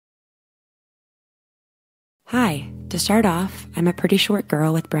Hi, to start off, I'm a pretty short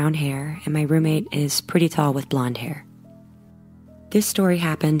girl with brown hair, and my roommate is pretty tall with blonde hair. This story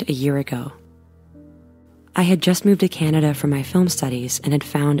happened a year ago. I had just moved to Canada for my film studies and had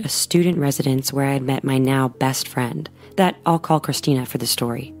found a student residence where I had met my now best friend, that I'll call Christina for the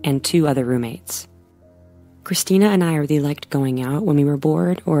story, and 2 other roommates. Christina and I really liked going out when we were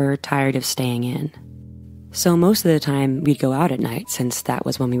bored or tired of staying in. So most of the time, we'd go out at night since that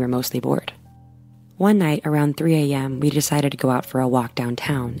was when we were mostly bored. One night around 3 a.m., we decided to go out for a walk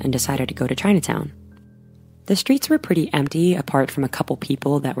downtown and decided to go to Chinatown. The streets were pretty empty apart from a couple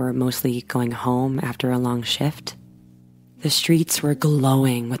people that were mostly going home after a long shift. The streets were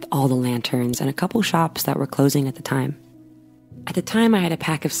glowing with all the lanterns and a couple shops that were closing at the time. At the time, I had a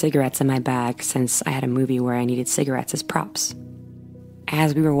pack of cigarettes in my bag since I had a movie where I needed cigarettes as props.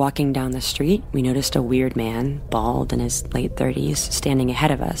 As we were walking down the street, we noticed a weird man, bald in his late 30s, standing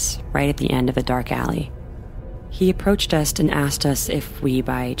ahead of us, right at the end of a dark alley. He approached us and asked us if we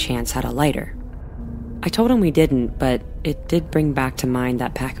by chance had a lighter. I told him we didn't, but it did bring back to mind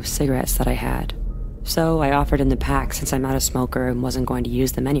that pack of cigarettes that I had. So I offered him the pack since I'm not a smoker and wasn't going to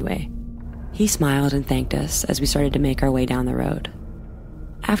use them anyway. He smiled and thanked us as we started to make our way down the road.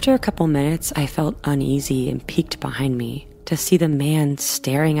 After a couple minutes, I felt uneasy and peeked behind me to see the man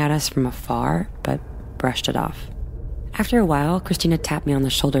staring at us from afar, but brushed it off. After a while, Christina tapped me on the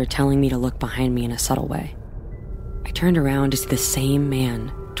shoulder, telling me to look behind me in a subtle way. I turned around to see the same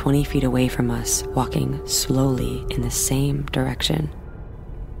man 20 feet away from us, walking slowly in the same direction.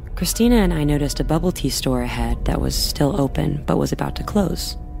 Christina and I noticed a bubble tea store ahead that was still open, but was about to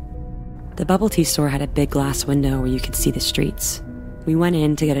close. The bubble tea store had a big glass window where you could see the streets. We went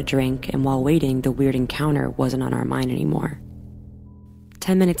in to get a drink, and while waiting, the weird encounter wasn't on our mind anymore.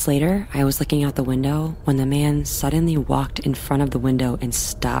 10 minutes later, I was looking out the window when the man suddenly walked in front of the window and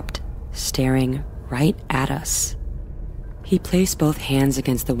stopped, staring right at us. He placed both hands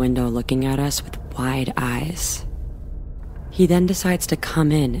against the window, looking at us with wide eyes. He then decides to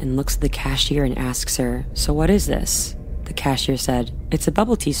come in and looks at the cashier and asks her, "So what is this?" The cashier said, "It's a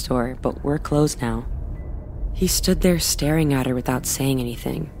bubble tea store, but we're closed now." He stood there staring at her without saying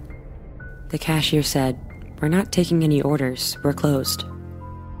anything. The cashier said, "We're not taking any orders, we're closed."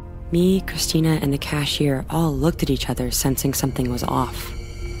 Me, Christina, and the cashier all looked at each other, sensing something was off.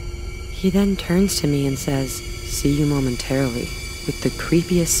 He then turns to me and says, "See you momentarily," with the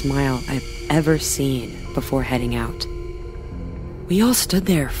creepiest smile I've ever seen before heading out. We all stood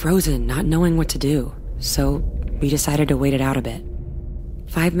there frozen, not knowing what to do, so we decided to wait it out a bit.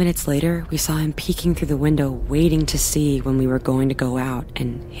 5 minutes later, we saw him peeking through the window, waiting to see when we were going to go out,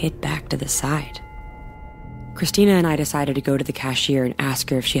 and hid back to the side. Christina and I decided to go to the cashier and ask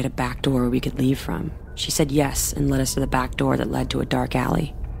her if she had a back door we could leave from. She said yes and led us to the back door that led to a dark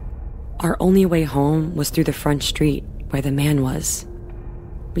alley. Our only way home was through the front street where the man was.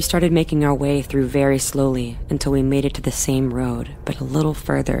 We started making our way through very slowly until we made it to the same road, but a little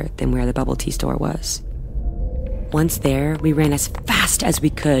further than where the bubble tea store was. Once there, we ran as fast as we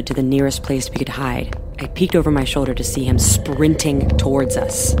could to the nearest place we could hide. I peeked over my shoulder to see him sprinting towards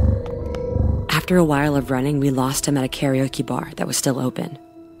us. After a while of running, we lost him at a karaoke bar that was still open,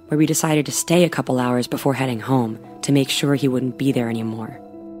 where we decided to stay a couple hours before heading home to make sure he wouldn't be there anymore.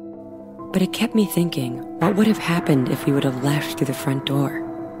 But it kept me thinking, what would have happened if we would have left through the front door?